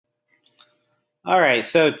All right,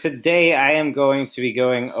 so today I am going to be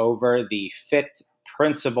going over the FITT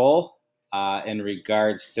principle in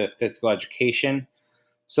regards to physical education.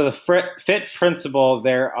 So the FITT principle,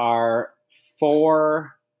 there are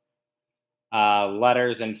four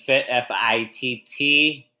letters in FITT,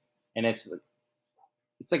 F-I-T-T, and it's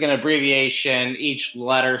like an abbreviation. Each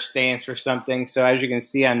letter stands for something. So as you can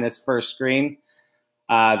see on this first screen,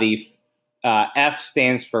 the F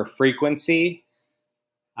stands for frequency.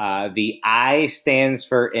 The I stands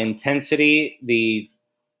for intensity, the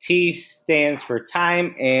T stands for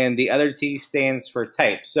time, and the other T stands for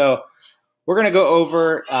type. So we're going to go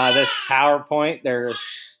over this PowerPoint. There's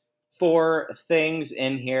four things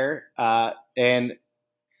in here, and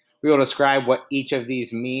we will describe what each of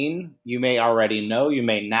these mean. You may already know, you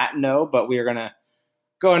may not know, but we are going to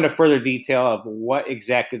go into further detail of what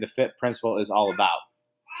exactly the FITT principle is all about.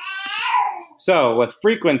 So with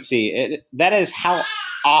frequency, that is how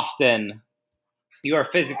often you are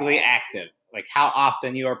physically active, like how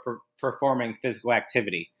often you are performing physical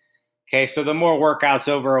activity. Okay, so the more workouts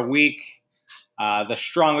over a week, the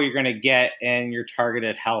stronger you're going to get in your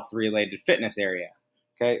targeted health-related fitness area.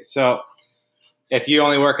 Okay, so if you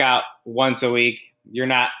only work out once a week, you're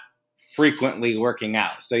not frequently working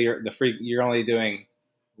out. So you're only doing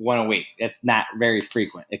one a week. That's not very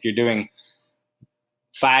frequent. If you're doing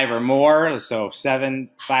 5 or more, so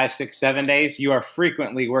 5, 6, 7 days, you are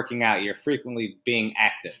frequently working out. You're frequently being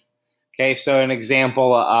active. Okay, so an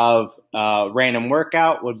example of a random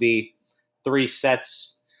workout would be 3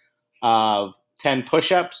 sets of 10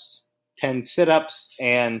 push-ups, 10 sit-ups,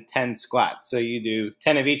 and 10 squats. So you do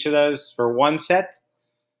 10 of each of those for one set,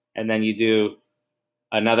 and then you do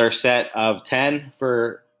another set of 10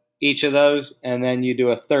 for each of those, and then you do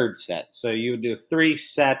a third set. So you would do 3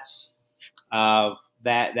 sets of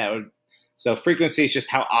so frequency is just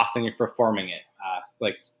how often you're performing it,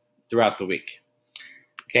 like throughout the week.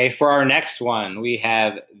 Okay, for our next one, we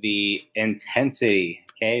have the intensity,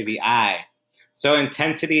 okay, the I. So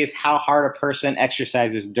intensity is how hard a person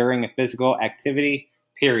exercises during a physical activity,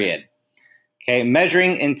 period. Okay,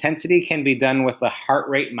 measuring intensity can be done with a heart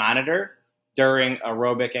rate monitor during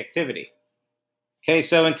aerobic activity. Okay,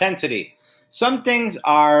 so intensity. Some things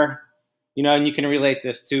are, and you can relate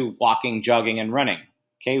this to walking, jogging, and running.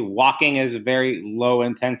 Okay, walking is very low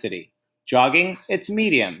intensity. Jogging, it's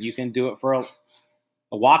medium. You can do it for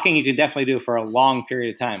walking, you can definitely do it for a long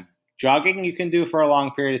period of time. Jogging, you can do for a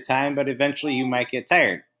long period of time, but eventually you might get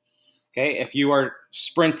tired. Okay, if you are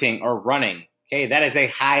sprinting or running, okay, that is a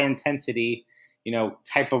high intensity,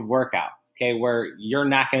 type of workout. Okay, where you're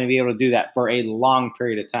not going to be able to do that for a long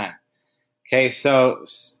period of time. Okay, so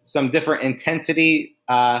some different intensity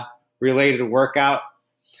related workout.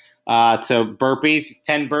 So burpees,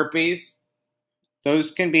 10 burpees,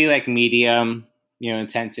 those can be like medium,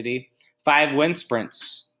 intensity. 5 wind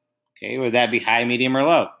sprints. Okay, would that be high, medium, or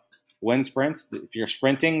low? Wind sprints, if you're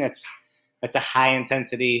sprinting, that's a high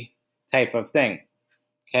intensity type of thing.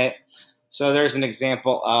 Okay, so there's an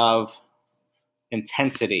example of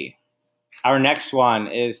intensity. Our next one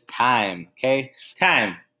is time. Okay,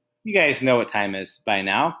 time. You guys know what time is by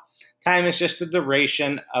now. Time is just the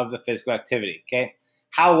duration of the physical activity. Okay,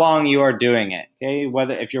 how long you are doing it. Okay,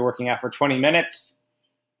 whether if you're working out for 20 minutes,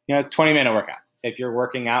 20-minute workout. If you're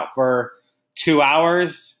working out for 2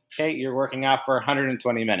 hours, okay, you're working out for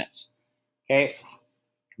 120 minutes. Okay,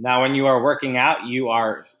 now when you are working out, you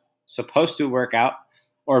are supposed to work out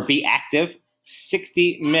or be active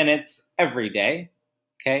 60 minutes every day.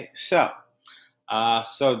 Okay, so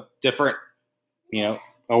different, a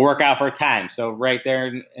workout for time. So right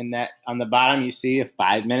there in that on the bottom, you see a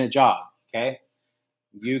 5-minute jog. Okay,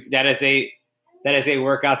 that is a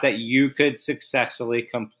workout that you could successfully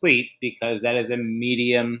complete because that is a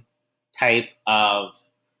medium type of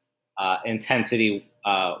intensity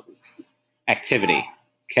activity.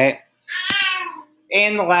 Okay,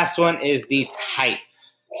 and the last one is the type.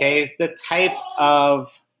 Okay, the type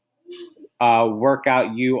of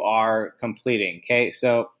workout you are completing. Okay,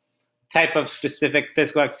 so type of specific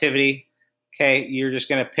physical activity. Okay, you're just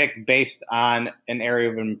going to pick based on an area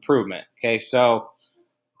of improvement. Okay, so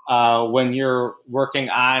when you're working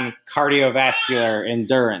on cardiovascular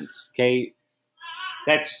endurance, okay,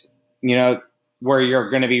 that's, where you're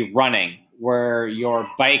going to be running, where you're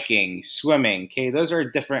biking, swimming, okay, those are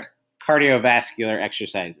different cardiovascular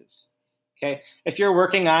exercises. Okay, if you're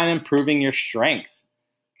working on improving your strength,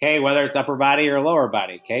 okay, whether it's upper body or lower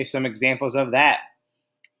body, okay, some examples of that,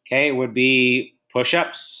 okay, would be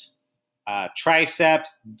push-ups,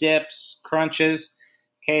 triceps, dips, crunches.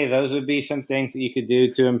 Okay, those would be some things that you could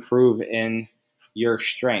do to improve in your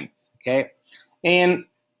strength. Okay, and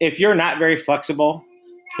if you're not very flexible,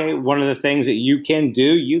 Okay, one of the things that you can do,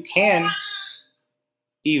 you can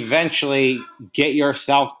eventually get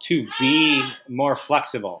yourself to be more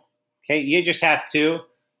flexible. Okay, you just have to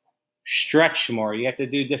stretch more. You have to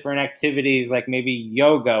do different activities like maybe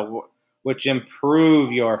yoga, which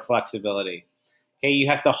improve your flexibility. Okay, you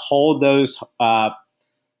have to hold those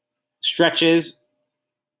stretches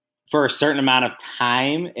for a certain amount of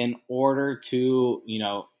time in order to,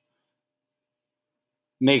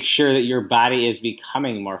 make sure that your body is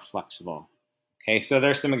becoming more flexible. Okay, so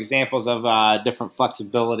there's some examples of different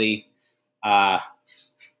flexibility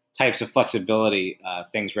types of flexibility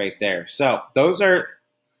things right there. So those are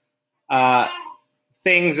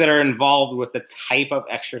things that are involved with the type of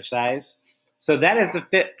exercise. So that is the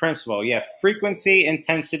FITT principle. You have frequency,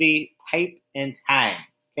 intensity, type, and time.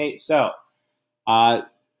 Okay, so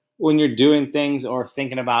when you're doing things or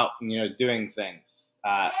thinking about doing things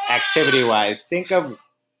activity-wise, think of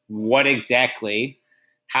what exactly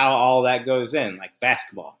how all that goes in, like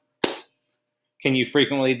basketball. Can you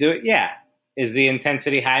frequently do it? Yeah. Is the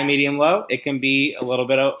intensity high, medium, low? It can be a little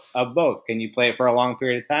bit of both. Can you play it for a long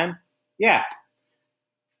period of time? Yeah.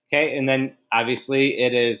 Okay, and then obviously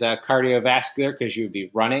it is cardiovascular because you would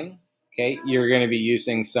be running. Okay, you're going to be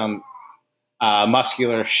using some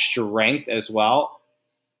muscular strength as well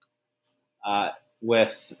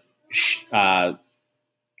with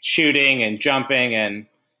shooting and jumping and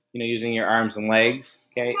using your arms and legs.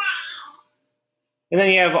 Okay, and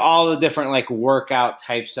then you have all the different like workout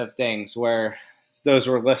types of things where those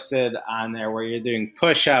were listed on there, where you're doing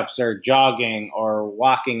push-ups or jogging or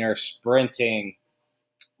walking or sprinting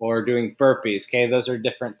or doing burpees. Okay, those are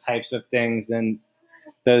different types of things, and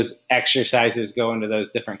those exercises go into those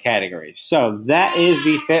different categories. So that is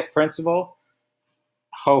the FITT principle.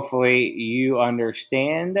 Hopefully you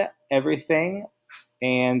understand everything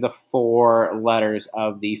and the 4 letters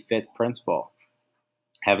of the FITT principle.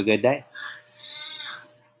 Have a good day.